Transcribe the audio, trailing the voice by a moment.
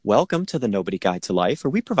Welcome to the Nobody Guide to Life,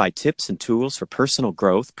 where we provide tips and tools for personal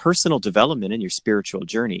growth, personal development, and your spiritual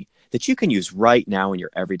journey that you can use right now in your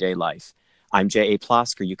everyday life. I'm J.A.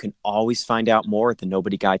 Plosker. You can always find out more at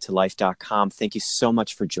thenobodyguidetolife.com. Thank you so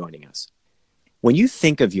much for joining us. When you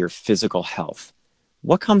think of your physical health,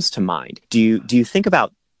 what comes to mind? Do you think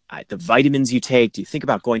about the vitamins you take? Do you think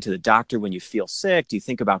about going to the doctor when you feel sick? Do you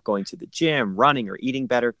think about going to the gym, running, or eating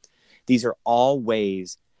better? These are all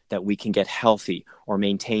ways that we can get healthy or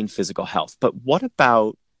maintain physical health. But what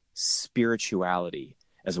about spirituality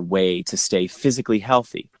as a way to stay physically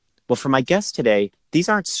healthy? Well, for my guest today, these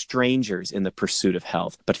aren't strangers in the pursuit of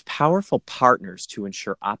health, but powerful partners to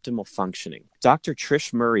ensure optimal functioning. Dr.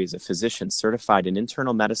 Trish Murray is a physician certified in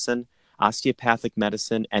internal medicine, osteopathic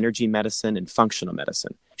medicine, energy medicine, and functional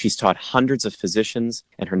medicine. She's taught hundreds of physicians,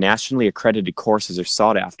 and her nationally accredited courses are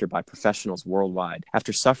sought after by professionals worldwide.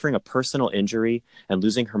 After suffering a personal injury and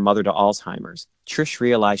losing her mother to Alzheimer's, Trish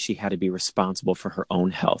realized she had to be responsible for her own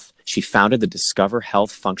health. She founded the Discover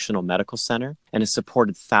Health Functional Medical Center and has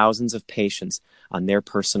supported thousands of patients on their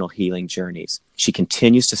personal healing journeys. She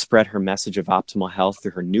continues to spread her message of optimal health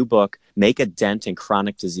through her new book, Make a Dent in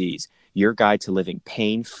Chronic Disease: Your Guide to Living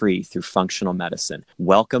Pain-Free Through Functional Medicine.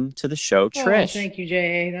 Welcome to the show, Trish. Oh, thank you,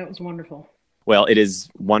 J.A. That was wonderful. Well, it is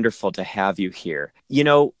wonderful to have you here. You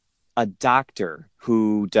know, a doctor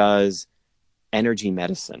who does energy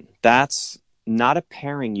medicine, that's not a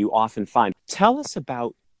pairing you often find. Tell us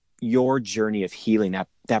about your journey of healing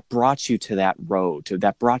that brought you to that road,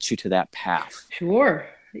 that brought you to that path. Sure.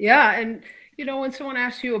 Yeah. And, when someone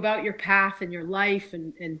asks you about your path and your life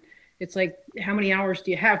and it's like, how many hours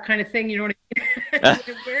do you have kind of thing, you know what I mean?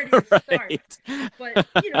 Where do you start? But,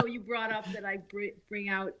 you brought up that I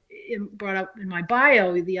brought up in my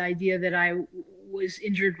bio the idea that I was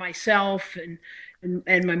injured myself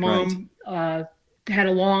and my mom had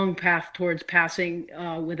a long path towards passing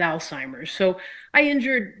with Alzheimer's. So I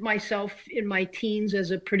injured myself in my teens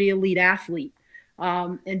as a pretty elite athlete.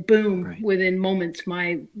 And boom, within moments,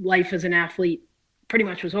 my life as an athlete pretty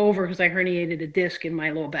much was over because I herniated a disc in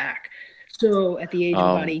my low back. So at the age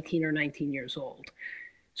of about 18 or 19 years old.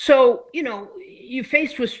 So, you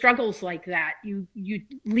faced with struggles like that, you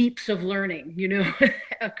leaps of learning,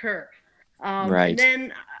 occur. And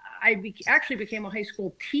then actually became a high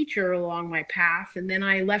school teacher along my path. And then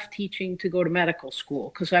I left teaching to go to medical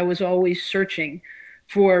school because I was always searching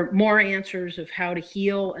for more answers of how to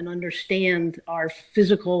heal and understand our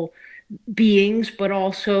physical beings, but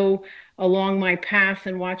also along my path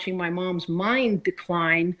and watching my mom's mind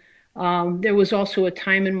decline. There was also a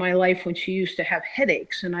time in my life when she used to have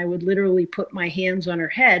headaches, and I would literally put my hands on her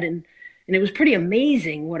head, and it was pretty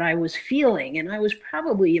amazing what I was feeling. And I was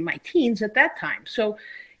probably in my teens at that time. So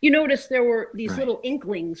you notice there were these little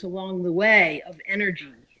inklings along the way of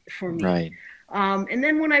energy for me. And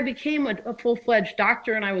then when I became a full-fledged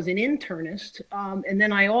doctor and I was an internist, and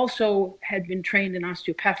then I also had been trained in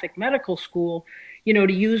osteopathic medical school,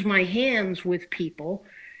 to use my hands with people.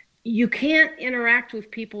 You can't interact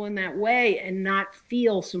with people in that way and not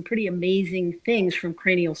feel some pretty amazing things from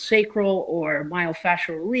cranial sacral or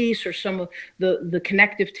myofascial release or some of the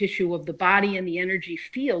connective tissue of the body and the energy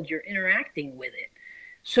field you're interacting with it.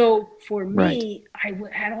 So for me, I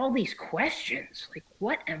had all these questions, like,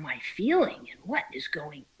 what am I feeling and what is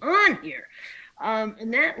going on here?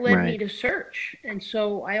 And that led me to search. And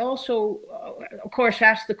so I also, of course,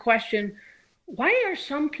 asked the question, why are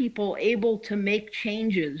some people able to make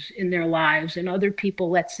changes in their lives and other people,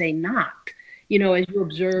 let's say, not? As you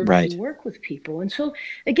observe and you work with people. And so,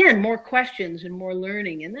 again, more questions and more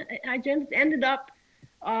learning. And I just ended up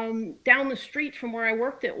down the street from where I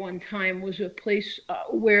worked at one time was a place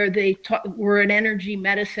where they were an energy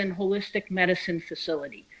medicine, holistic medicine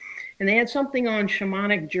facility. And they had something on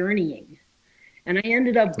shamanic journeying. And I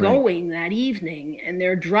ended up going that evening, and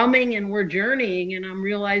they're drumming and we're journeying, and I'm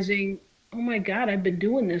realizing, oh my God, I've been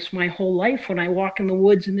doing this my whole life. When I walk in the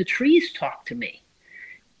woods and the trees talk to me,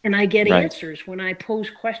 and I get answers when I pose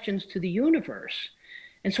questions to the universe.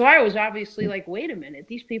 And so I was obviously like, wait a minute,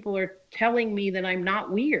 these people are telling me that I'm not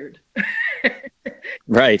weird.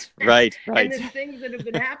 Right. And the things that have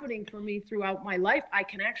been happening for me throughout my life, I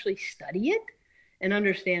can actually study it and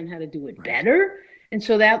understand how to do it better. And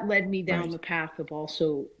so that led me down the path of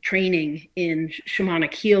also training in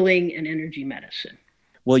shamanic healing and energy medicine.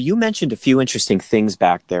 Well, you mentioned a few interesting things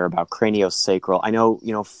back there about craniosacral. I know,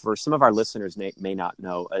 for some of our listeners may not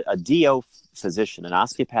know, a DO physician, an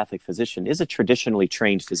osteopathic physician, is a traditionally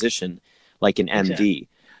trained physician like an MD.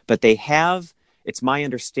 But they have, it's my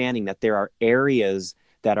understanding that there are areas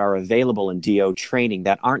that are available in DO training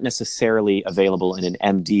that aren't necessarily available in an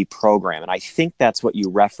MD program. And I think that's what you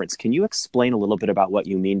referenced. Can you explain a little bit about what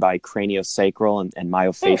you mean by craniosacral and Oh, of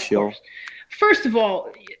myofascial? course. First of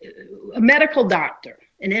all, a medical doctor,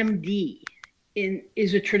 an MD,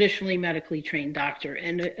 is a traditionally medically trained doctor.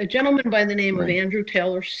 And a gentleman by the name of Right. Andrew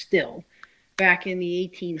Taylor Still, back in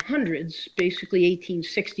the 1800s, basically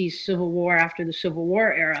 1860s Civil War, after the Civil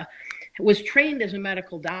War era, was trained as a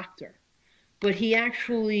medical doctor. But he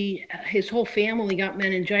actually, his whole family got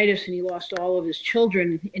meningitis and he lost all of his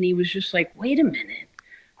children. And he was just like, wait a minute,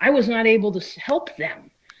 I was not able to help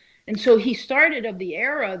them. And so he started of the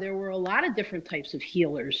era, there were a lot of different types of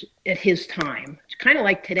healers at his time. It's kind of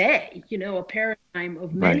like today, a paradigm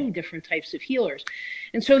of Right. many different types of healers.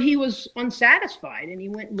 And so he was unsatisfied and he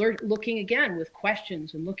went looking again with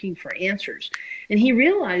questions and looking for answers. And he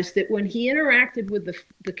realized that when he interacted with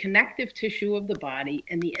the connective tissue of the body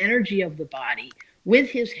and the energy of the body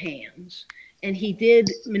with his hands, and he did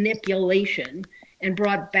manipulation and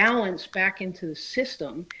brought balance back into the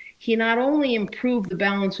system, he not only improved the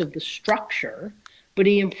balance of the structure, but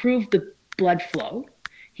he improved the blood flow.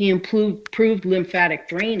 He improved lymphatic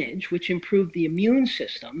drainage, which improved the immune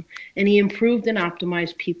system, and he improved and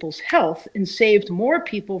optimized people's health and saved more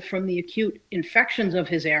people from the acute infections of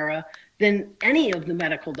his era than any of the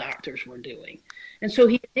medical doctors were doing. And so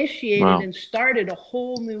he initiated Wow. and started a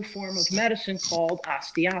whole new form of medicine called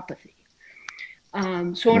osteopathy.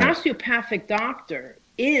 So an Right. osteopathic doctor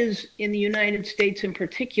is, in the United States in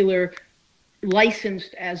particular,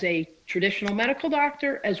 licensed as a traditional medical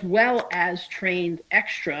doctor as well as trained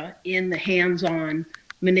extra in the hands-on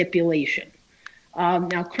manipulation.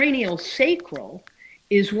 Now, cranial sacral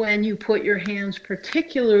is when you put your hands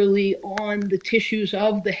particularly on the tissues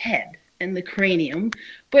of the head and the cranium,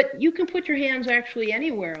 but you can put your hands actually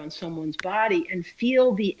anywhere on someone's body and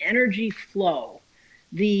feel the energy flow,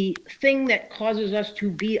 the thing that causes us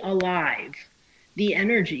to be alive, the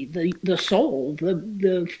energy, the soul,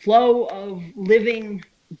 the flow of living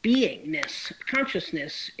beingness,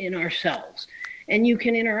 consciousness in ourselves. And you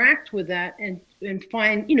can interact with that and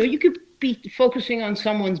find, you could be focusing on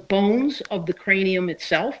someone's bones of the cranium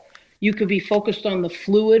itself. You could be focused on the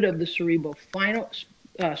fluid of the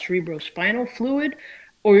cerebrospinal fluid,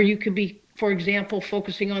 or you could be, for example,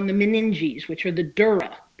 focusing on the meninges, which are the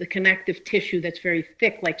dura, the connective tissue that's very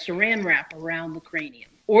thick, like saran wrap around the cranium.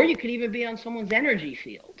 Or you could even be on someone's energy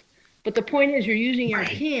field. But the point is, you're using your Right.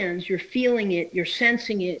 hands, you're feeling it, you're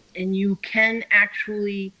sensing it, and you can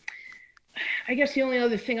actually, I guess the only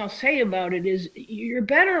other thing I'll say about it is you're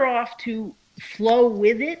better off to flow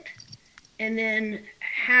with it and then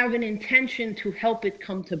have an intention to help it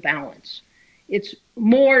come to balance. It's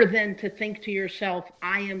more than to think to yourself,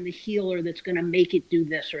 I am the healer that's going to make it do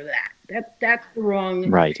this or that. That's the wrong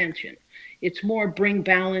Right. intention. It's more bring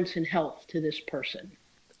balance and health to this person.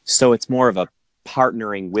 So it's more of a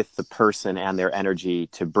partnering with the person and their energy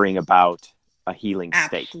to bring about a healing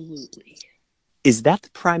state. Absolutely. Is that the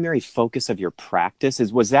primary focus of your practice?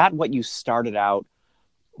 Was that what you started out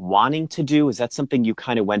wanting to do? Is that something you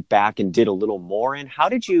kind of went back and did a little more in? How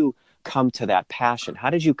did you come to that passion? How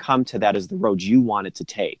did you come to that as the road you wanted to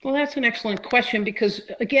take? Well, that's an excellent question because,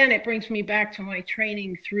 again, it brings me back to my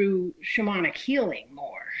training through shamanic healing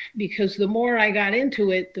more. Because the more I got into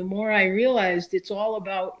it, the more I realized it's all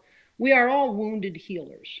about we are all wounded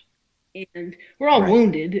healers. And we're all Right.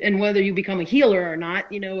 wounded. And whether you become a healer or not,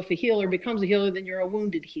 if a healer becomes a healer, then you're a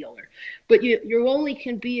wounded healer. But you only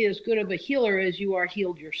can be as good of a healer as you are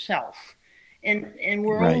healed yourself. And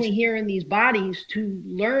we're Right. only here in these bodies to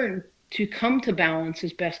learn to come to balance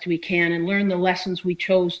as best we can and learn the lessons we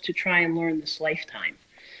chose to try and learn this lifetime.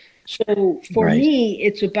 So for Right. me,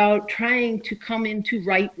 it's about trying to come into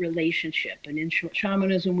right relationship. And in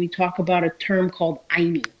shamanism, we talk about a term called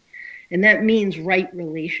aini, and that means right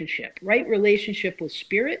relationship with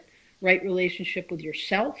spirit, right relationship with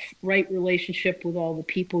yourself, right relationship with all the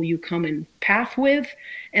people you come in path with,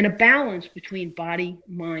 and a balance between body,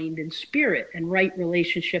 mind, and spirit, and right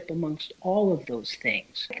relationship amongst all of those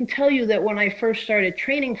things. I can tell you that when I first started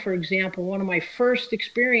training, for example, one of my first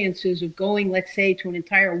experiences of going, let's say, to an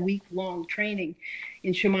entire week-long training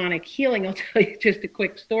in shamanic healing, I'll tell you just a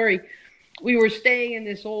quick story. We were staying in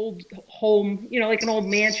this old home, like an old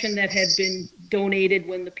mansion that had been donated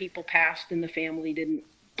when the people passed and the family didn't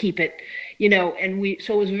keep it, so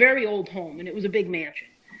it was a very old home and it was a big mansion.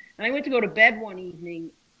 And I went to go to bed one evening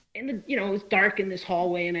and it was dark in this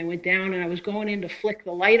hallway, and I went down and I was going in to flick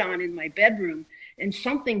the light on in my bedroom, and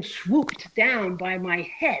something swooped down by my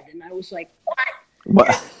head and I was like, what? And What?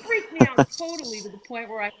 it freaked freaked me out totally to the point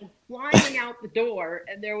where I was flying out the door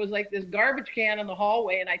and there was like this garbage can in the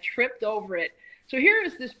hallway and I tripped over it. So here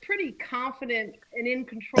is this pretty confident and in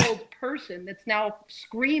controlled person that's now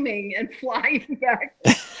screaming and flying back.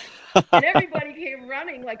 And everybody came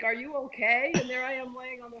running, like, are you okay? And there I am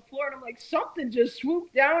laying on the floor, and I'm like, something just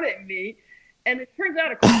swooped down at me. And it turns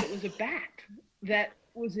out, of course, it was a bat that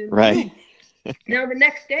was in the Right. room. Now, the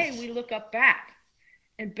next day, we look up bat.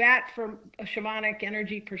 And bat, from a shamanic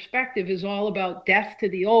energy perspective, is all about death to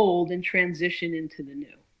the old and transition into the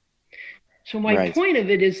new. So, my Right. point of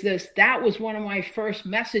it is this: that was one of my first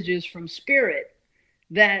messages from spirit,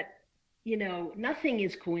 that, nothing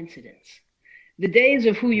is coincidence. The days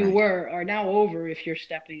of who you Right. were are now over if you're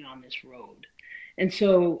stepping on this road. And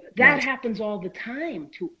so that Right. happens all the time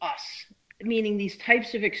to us, meaning these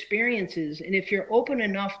types of experiences. And if you're open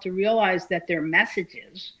enough to realize that they're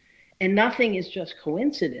messages and nothing is just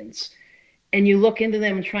coincidence, and you look into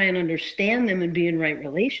them and try and understand them and be in right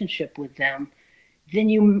relationship with them, then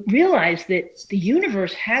you realize that the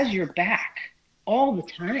universe has your back all the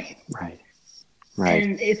time. Right. Right.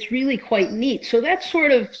 And it's really quite neat. So that's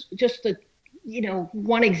sort of just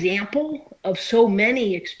one example of so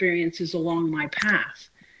many experiences along my path.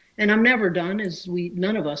 And I'm never done, as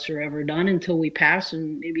none of us are ever done until we pass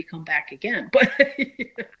and maybe come back again. But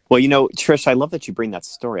Well, Trish, I love that you bring that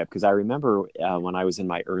story up, because I remember when I was in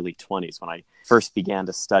my early 20s, when I first began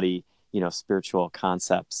to study, spiritual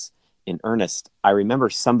concepts in earnest. I remember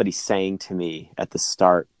somebody saying to me at the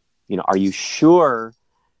start, are you sure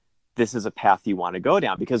this is a path you want to go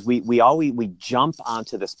down? Because we jump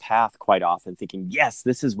onto this path quite often thinking, yes,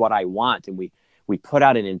 this is what I want. And we put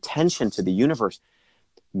out an intention to the universe,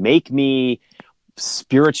 make me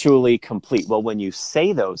spiritually complete. Well, when you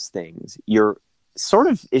say those things, you're sort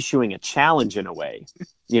of issuing a challenge in a way.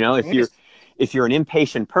 If you're an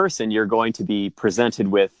impatient person, you're going to be presented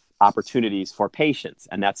with opportunities for patience,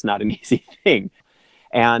 and that's not an easy thing.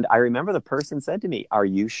 And I remember the person said to me, are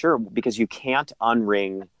you sure? Because you can't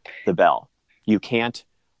unring the bell. You can't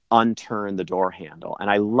unturn the door handle. And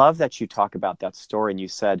I love that you talk about that story, and you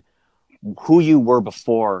said who you were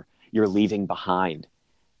before you're leaving behind.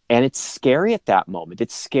 And it's scary at that moment.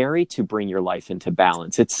 It's scary to bring your life into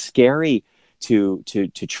balance. It's scary to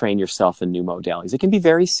train yourself in new modalities. It can be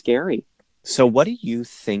very scary. So what do you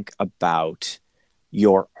think about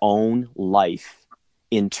your own life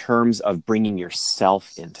in terms of bringing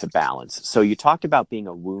yourself into balance? So you talked about being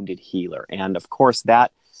a wounded healer. And of course,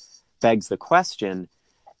 that begs the question,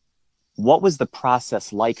 what was the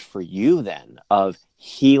process like for you then of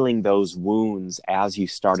healing those wounds as you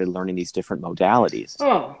started learning these different modalities?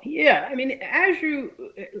 oh, yeah. I mean,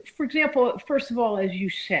 for example, first of all, as you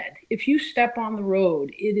said, if you step on the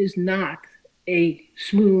road, it is not a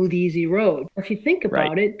smooth, easy road. If you think Right.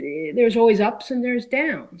 about it, there's always ups and there's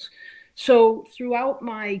downs. So throughout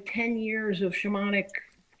my 10 years of shamanic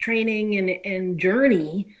training and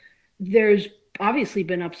journey, there's obviously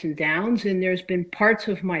been ups and downs, and there's been parts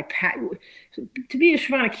of my path. To be a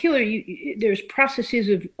shamanic healer, there's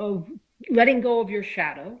processes of letting go of your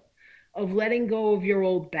shadow, of letting go of your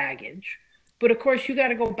old baggage. But of course, you got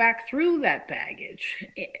to go back through that baggage.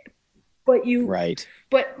 But you, Right.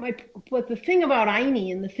 but my, but the thing about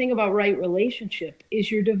Aini and the thing about right relationship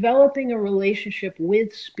is you're developing a relationship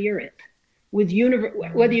with spirit, with universe.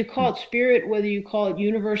 Whether you call it spirit, whether you call it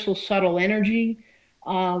universal subtle energy,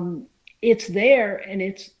 um, it's there, and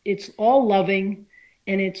it's all loving,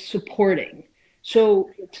 and it's supporting.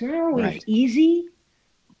 So it's not always Right. easy,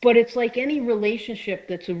 but it's like any relationship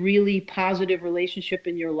that's a really positive relationship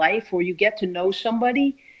in your life, where you get to know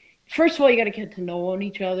somebody. First of all, you got to get to know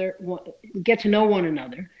each other, get to know one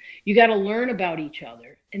another. You got to learn about each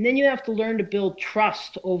other, and then you have to learn to build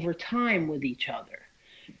trust over time with each other.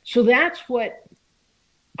 So that's what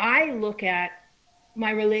I look at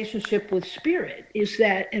my relationship with spirit is,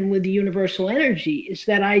 that, and with the universal energy, is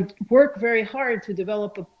that I work very hard to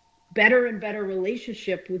develop a better and better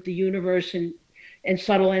relationship with the universe and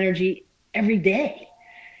subtle energy every day.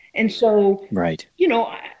 And so, Right. you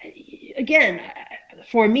know, again,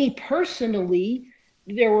 for me personally,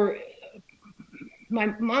 there were, my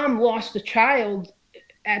mom lost a child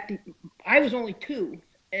at the, I was only 2,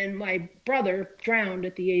 and my brother drowned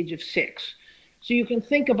at the age of 6. So you can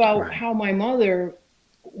think about Right. how my mother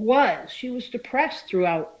was. She was depressed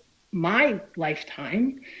throughout my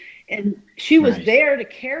lifetime, and she was Right. there to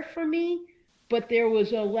care for me, but there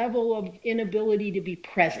was a level of inability to be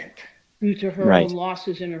present due to her own Right.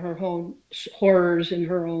 losses and her own horrors and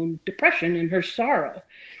her own depression and her sorrow.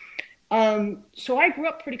 So I grew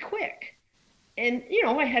up pretty quick, And,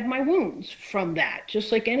 I had my wounds from that,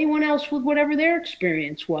 just like anyone else with whatever their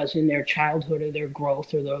experience was in their childhood or their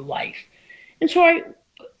growth or their life. And so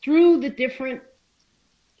through the different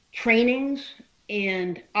trainings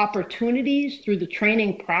and opportunities through the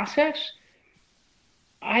training process,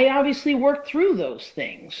 I obviously worked through those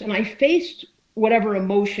things and I faced whatever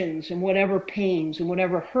emotions and whatever pains and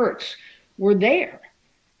whatever hurts were there.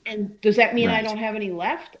 And does that mean I Right. don't have any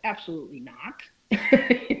left? Absolutely not.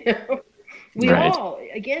 you know? We Right. all,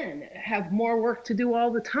 again, have more work to do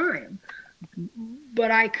all the time.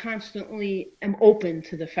 But I constantly am open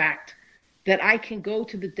to the fact that I can go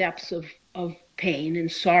to the depths of pain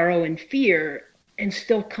and sorrow and fear and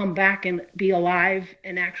still come back and be alive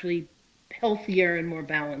and actually healthier and more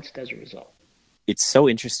balanced as a result. It's so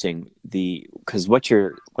interesting, because what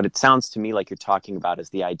it sounds to me like you're talking about is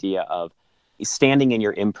the idea of standing in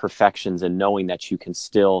your imperfections and knowing that you can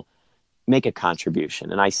still make a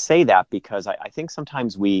contribution. And I say that because I think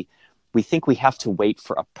sometimes we think we have to wait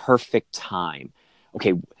for a perfect time.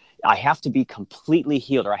 Okay, I have to be completely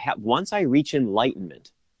healed, or once I reach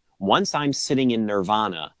enlightenment, once I'm sitting in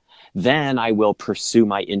nirvana, then I will pursue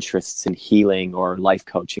my interests in healing or life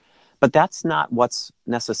coaching. But that's not what's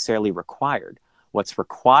necessarily required. What's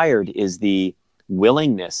required is the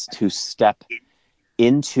willingness to step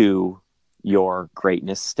into your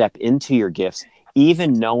greatness, step into your gifts,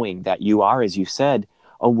 even knowing that you are, as you said,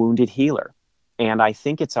 a wounded healer. And I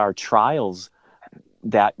think it's our trials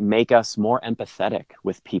that make us more empathetic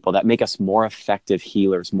with people, that make us more effective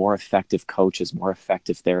healers, more effective coaches, more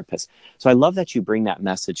effective therapists. So I love that you bring that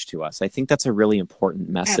message to us. I think that's a really important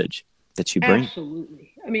message that you bring.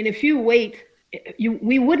 Absolutely. I mean, if you wait,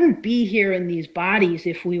 we wouldn't be here in these bodies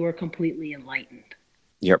if we were completely enlightened.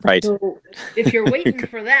 You're right. So if you're waiting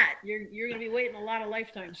for that, you're going to be waiting a lot of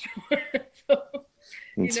lifetimes. so,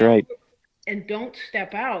 you That's know, right. and don't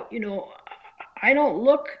step out. I don't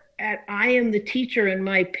look at I am the teacher and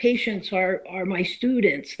my patients are my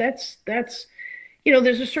students. That's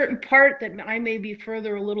there's a certain part that I may be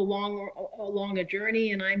further a little long along a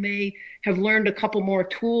journey, and I may have learned a couple more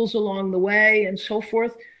tools along the way, and so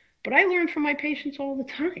forth. But I learn from my patients all the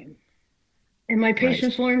time, and my Right.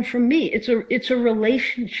 patients learn from me. It's a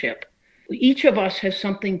relationship. Each of us has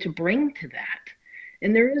something to bring to that,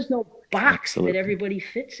 and there is no box that Absolutely. everybody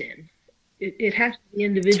fits in. It has to be That's right.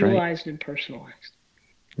 individualized and personalized.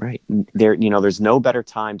 Right. There's no better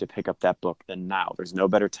time to pick up that book than now. There's no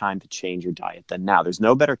better time to change your diet than now. There's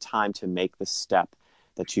no better time to make the step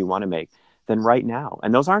that you want to make than right now.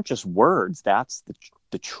 And those aren't just words. That's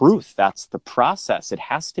the truth. That's the process. It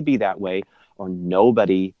has to be that way, or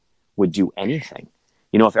nobody would do anything.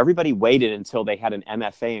 If everybody waited until they had an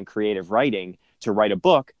MFA in creative writing to write a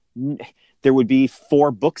book, there would be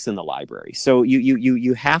 4 books in the library. So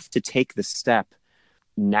you have to take the step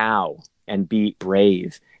now and be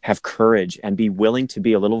brave, have courage, and be willing to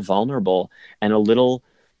be a little vulnerable and a little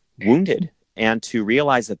wounded, and to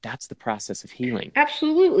realize that that's the process of healing.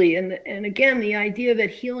 Absolutely. And again, the idea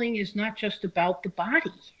that healing is not just about the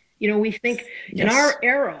body. We think in Yes. our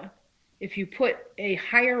era, if you put a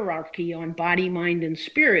hierarchy on body, mind, and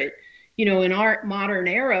spirit, in our modern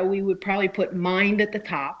era, we would probably put mind at the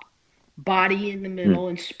top, body in the Mm, middle,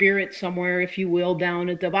 and spirit somewhere, if you will, down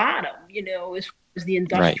at the bottom, as the right.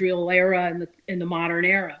 industrial era and the modern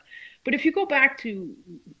era. But if you go back to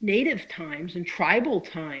native times and tribal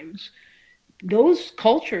times, those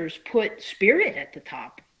cultures put spirit at the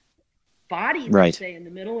top, body, let's Right. say, in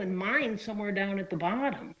the middle, and mind somewhere down at the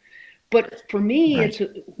bottom. But for me, Right.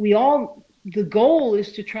 the goal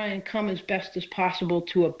is to try and come as best as possible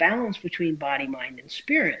to a balance between body, mind, and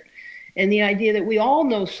spirit. And the idea that we all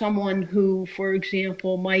know someone who, for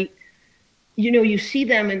example, might, you see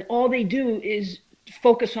them and all they do is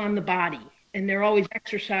focus on the body. And they're always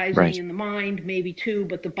exercising Right. in the mind, maybe too,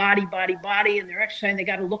 but the body, body, body, and they're exercising. They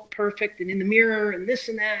got to look perfect and in the mirror and this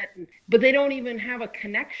and that. But they don't even have a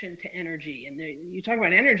connection to energy. And you talk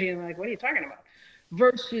about energy, and they're like, what are you talking about?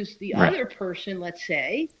 Versus the Right. other person, let's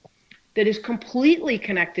say, that is completely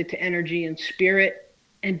connected to energy and spirit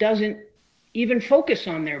and doesn't even focus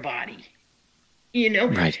on their body, you know?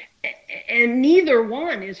 Right. And neither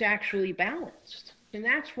one is actually balanced. And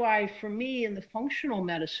that's why, for me, in the functional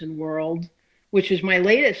medicine world, which is my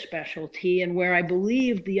latest specialty, and where I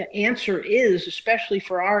believe the answer is, especially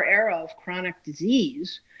for our era of chronic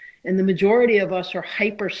disease, and the majority of us are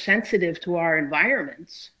hypersensitive to our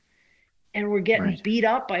environments, and we're getting Right. beat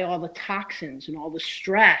up by all the toxins and all the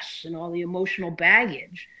stress and all the emotional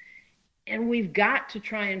baggage. And we've got to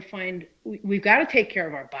try and we've got to take care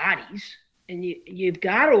of our bodies. And you've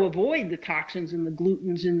got to avoid the toxins and the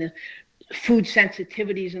glutens and the food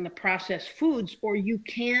sensitivities and the processed foods, or you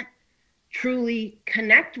can't truly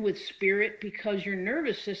connect with spirit because your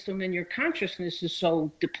nervous system and your consciousness is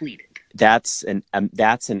so depleted. That's an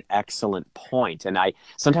excellent point. And I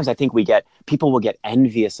sometimes I think people will get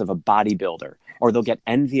envious of a bodybuilder, or they'll get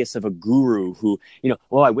envious of a guru who,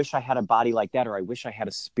 well, I wish I had a body like that, or I wish I had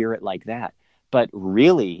a spirit like that. But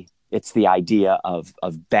really, it's the idea of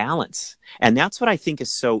balance. And that's what I think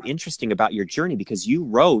is so interesting about your journey, because you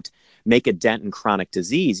wrote Make a Dent in Chronic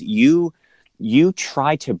Disease. You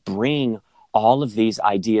try to bring all of these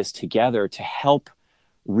ideas together to help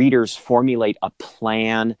readers formulate a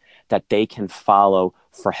plan that they can follow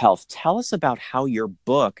for health. Tell us about how your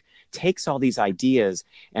book takes all these ideas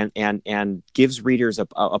and gives readers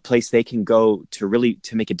a place they can go to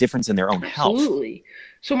make a difference in their own health. Absolutely.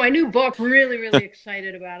 So my new book, really, really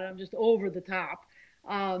excited about it. I'm just over the top.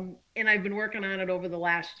 And I've been working on it over the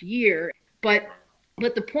last year. But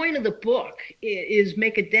the point of the book is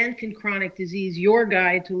Make a Dent in Chronic Disease, your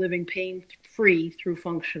guide to living pain-free through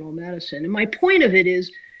functional medicine. And my point of it is,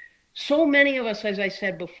 so many of us, as I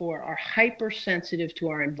said before, are hypersensitive to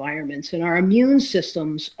our environments, and our immune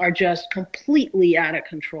systems are just completely out of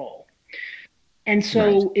control. And Right.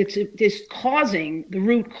 so it's this causing the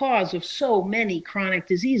root cause of so many chronic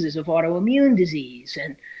diseases, of autoimmune disease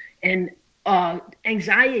and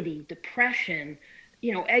anxiety, depression,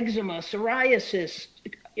 eczema, psoriasis,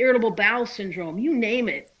 irritable bowel syndrome, you name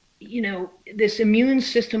it. This immune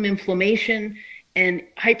system inflammation and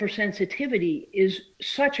hypersensitivity is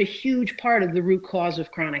such a huge part of the root cause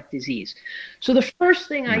of chronic disease. So the first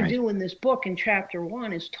thing I Right. do in this book in chapter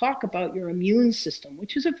 1 is talk about your immune system,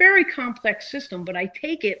 which is a very complex system, but I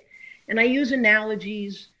take it and I use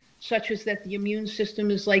analogies such as that the immune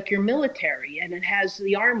system is like your military, and it has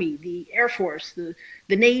the Army, the Air Force, the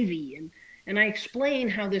Navy, and I explain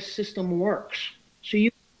how this system works. So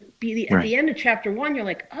at Right. the end of chapter 1, you're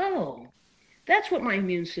like, oh, that's what my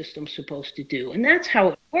immune system's supposed to do, and that's how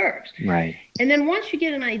it works. Right. And then once you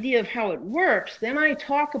get an idea of how it works, then I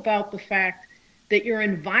talk about the fact that your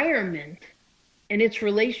environment and its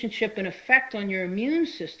relationship and effect on your immune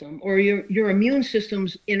system, or your immune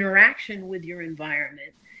system's interaction with your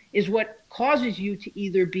environment, is what causes you to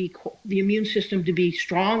either be the immune system to be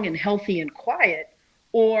strong and healthy and quiet,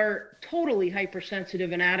 or totally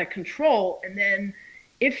hypersensitive and out of control. And then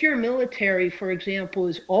if your military, for example,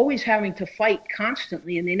 is always having to fight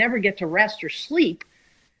constantly and they never get to rest or sleep,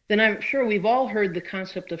 then I'm sure we've all heard the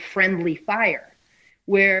concept of friendly fire,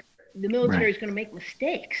 where the Right. military is going to make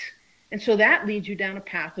mistakes. And so that leads you down a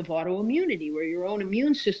path of autoimmunity, where your own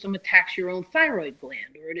immune system attacks your own thyroid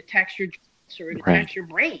gland, or it attacks your joints, or it Right. attacks your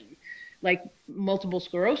brain, like multiple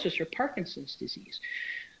sclerosis or Parkinson's disease.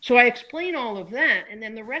 So I explain all of that. And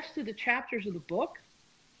then the rest of the chapters of the book,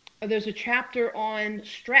 there's a chapter on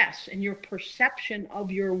stress and your perception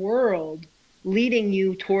of your world leading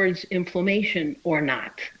you towards inflammation or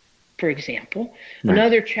not, for example. Right.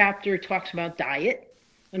 Another chapter talks about diet.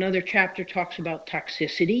 Another chapter talks about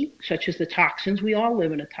toxicity, such as the toxins. We all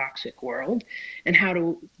live in a toxic world, and how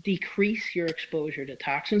to decrease your exposure to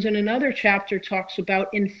toxins. And another chapter talks about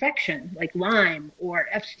infection, like Lyme or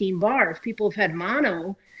Epstein-Barr. If people have had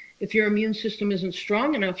mono, if your immune system isn't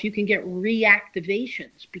strong enough, you can get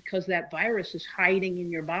reactivations because that virus is hiding in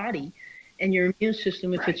your body, and your immune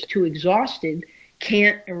system, if it's Right. too exhausted,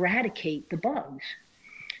 can't eradicate the bugs.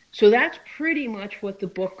 So that's pretty much what the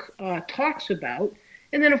book talks about.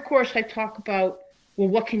 And then, of course, I talk about, well,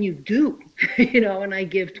 what can you do? And I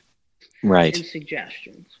give and Right.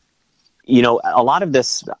 suggestions. A lot of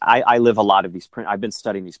this, I live a lot of these, I've been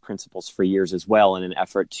studying these principles for years as well in an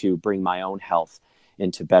effort to bring my own health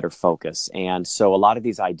into better focus. And so a lot of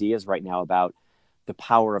these ideas right now about the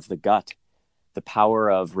power of the gut, the power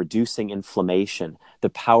of reducing inflammation, the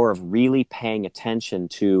power of really paying attention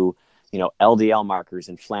to, LDL markers,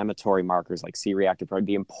 inflammatory markers like C-reactive protein,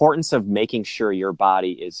 the importance of making sure your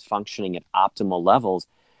body is functioning at optimal levels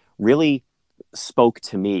really spoke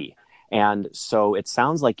to me. And so it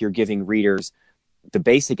sounds like you're giving readers the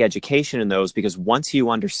basic education in those, because once you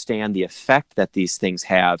understand the effect that these things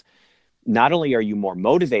have, not only are you more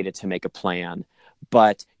motivated to make a plan,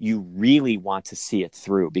 but you really want to see it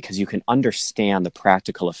through because you can understand the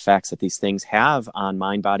practical effects that these things have on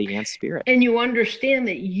mind, body, and spirit. And you understand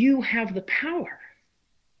that you have the power,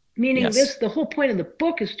 meaning Yes. the whole point of the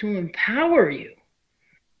book is to empower you,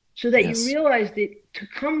 so that you Yes. realize that to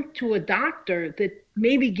come to a doctor that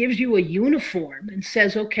maybe gives you a uniform and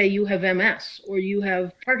says, okay, you have MS, or you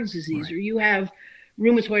have Parkinson's disease, Right. or you have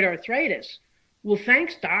rheumatoid arthritis. Well,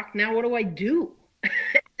 thanks, doc. Now what do I do?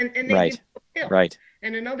 And they give Right. you a pill Right.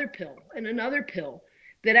 and another pill and another pill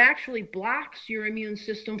that actually blocks your immune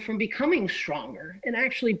system from becoming stronger and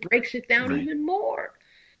actually breaks it down Right. even more.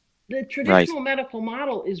 the Right. traditional medical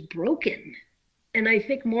model is broken. And I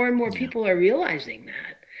think more and more Yeah. people are realizing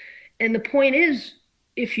that. And the point is,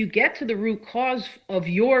 if you get to the root cause of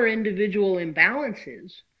your individual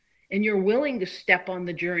imbalances and you're willing to step on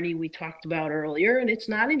the journey we talked about earlier, and it's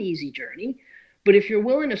not an easy journey, but if you're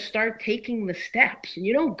willing to start taking the steps, and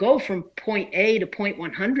you don't go from point A to point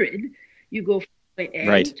 100, you go from point A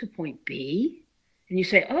Right. to point B, and you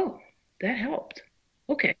say, oh, that helped.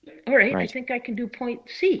 Okay, all right, I Right. think I can do point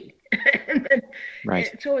C. and, then, and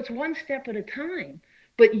Right. so it's one step at a time,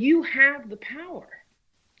 but you have the power.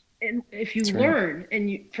 And if you That's right. learn and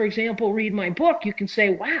you, for example, read my book, you can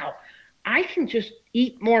say, wow, I can just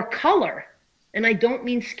eat more color. And I don't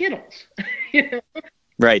mean Skittles. you know,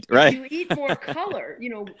 Right. if Right. you eat more color,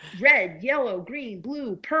 red, yellow, green,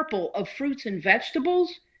 blue, purple of fruits and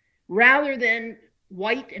vegetables rather than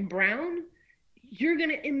white and brown, you're going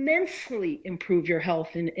to immensely improve your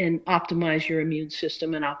health and optimize your immune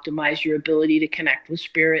system and optimize your ability to connect with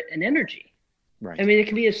spirit and energy. I Right. mean, it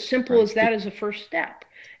can be as simple Right. as that as a first step.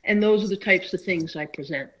 And those are the types of things I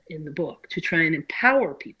present in the book to try and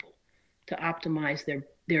empower people to optimize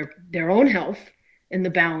their own health and the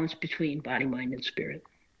balance between body, mind, and spirit.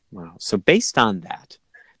 Wow. So based on that,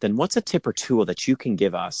 then what's a tip or tool that you can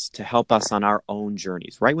give us to help us on our own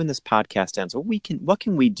journeys? Right when this podcast ends, what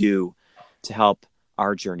can we do to help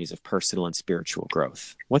our journeys of personal and spiritual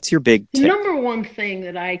growth? What's your big The tip? number one thing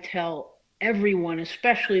that I tell everyone,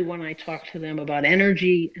 especially when I talk to them about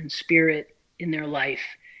energy and spirit in their life,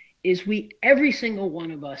 is every single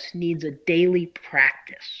one of us needs a daily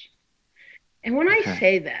practice. And when I Okay.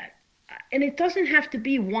 say that, and it doesn't have to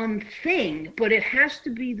be one thing, but it has to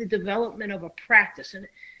be the development of a practice. And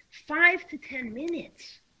 5 to 10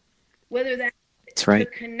 minutes, whether that's That's to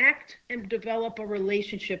right. connect and develop a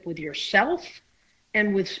relationship with yourself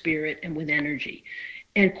and with spirit and with energy,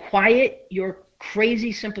 and quiet your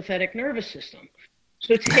crazy sympathetic nervous system.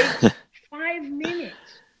 So take 5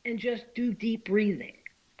 minutes and just do deep breathing,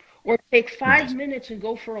 or take five Right. minutes and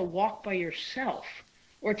go for a walk by yourself,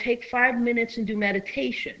 or take 5 minutes and do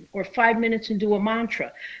meditation, or 5 minutes and do a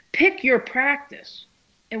mantra. Pick your practice.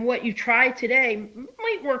 And what you try today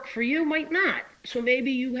might work for you, might not. So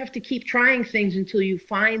maybe you have to keep trying things until you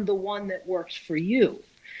find the one that works for you.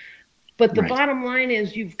 But the Right. bottom line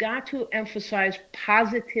is you've got to emphasize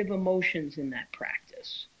positive emotions in that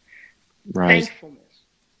practice: Right. thankfulness,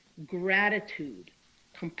 gratitude,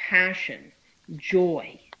 compassion,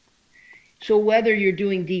 joy. So, whether you're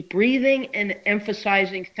doing deep breathing and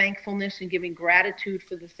emphasizing thankfulness and giving gratitude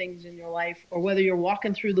for the things in your life, or whether you're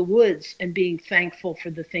walking through the woods and being thankful for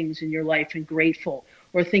the things in your life and grateful,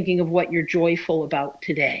 or thinking of what you're joyful about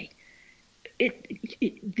today,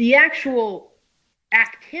 the actual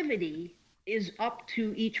activity is up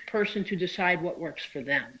to each person to decide what works for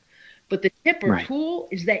them. But the tip or Right. tool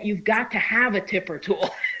is that you've got to have a tip or tool.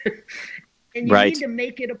 and you need Right. to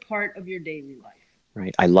make it a part of your daily life.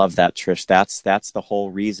 Right. I love that, Trish. That's the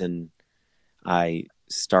whole reason I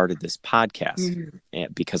started this podcast,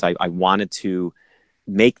 Mm-hmm. because I wanted to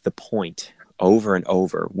make the point over and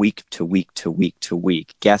over, week to week to week to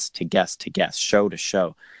week, guest to guest to guest, show to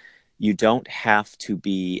show. You don't have to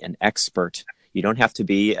be an expert. You don't have to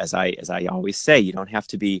be, as I always say, you don't have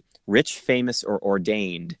to be rich, famous, or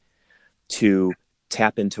ordained to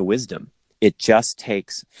tap into wisdom. It just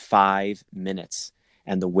takes 5 minutes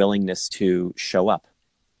and the willingness to show up.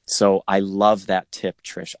 So I love that tip,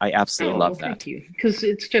 Trish. I absolutely Oh, well, love thank that. you. Because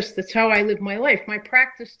that's how I live my life. My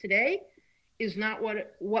practice today is not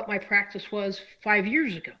what my practice was 5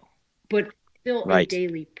 years ago, but still a Right.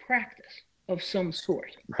 daily practice of some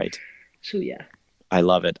sort. Right. So yeah. I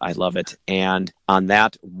love it. I love it. And on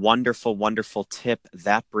that wonderful, wonderful tip,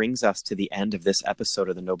 that brings us to the end of this episode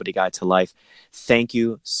of the Nobody Guide to Life. Thank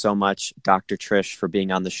you so much, Dr. Trish, for being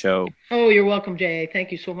on the show. Oh, you're welcome, Jay.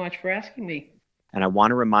 Thank you so much for asking me. And I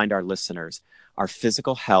want to remind our listeners, our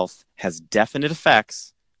physical health has definite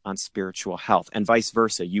effects on spiritual health and vice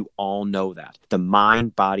versa. You all know that. The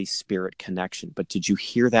mind, body, spirit connection. But did you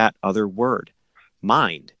hear that other word?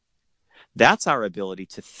 Mind. That's our ability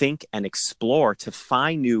to think and explore, to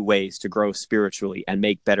find new ways to grow spiritually and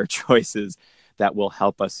make better choices that will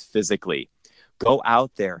help us physically. Go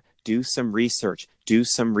out there, do some research, do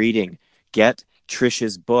some reading, get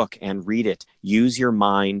Trish's book and read it. Use your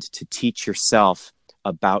mind to teach yourself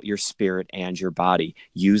about your spirit and your body.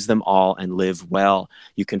 Use them all and live well.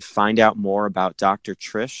 You can find out more about Dr.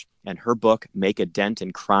 Trish and her book, Make a Dent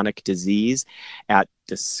in Chronic Disease, at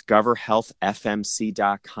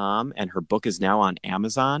discoverhealthfmc.com. And her book is now on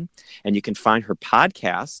Amazon. And you can find her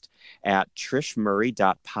podcast at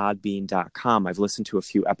trishmurray.podbean.com. I've listened to a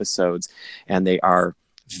few episodes, and they are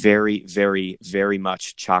very, very, very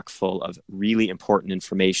much chock full of really important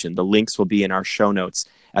information. The links will be in our show notes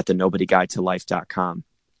at thenobodyguidetolife.com.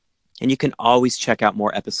 And you can always check out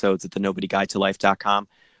more episodes at thenobodyguidetolife.com.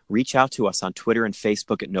 Reach out to us on Twitter and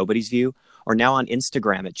Facebook at Nobody's View, or now on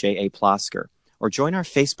Instagram at J.A. Plosker, or join our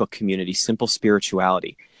Facebook community, Simple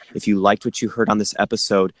Spirituality. If you liked what you heard on this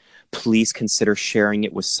episode, please consider sharing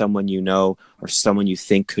it with someone you know or someone you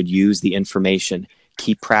think could use the information.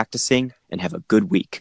 Keep practicing and have a good week.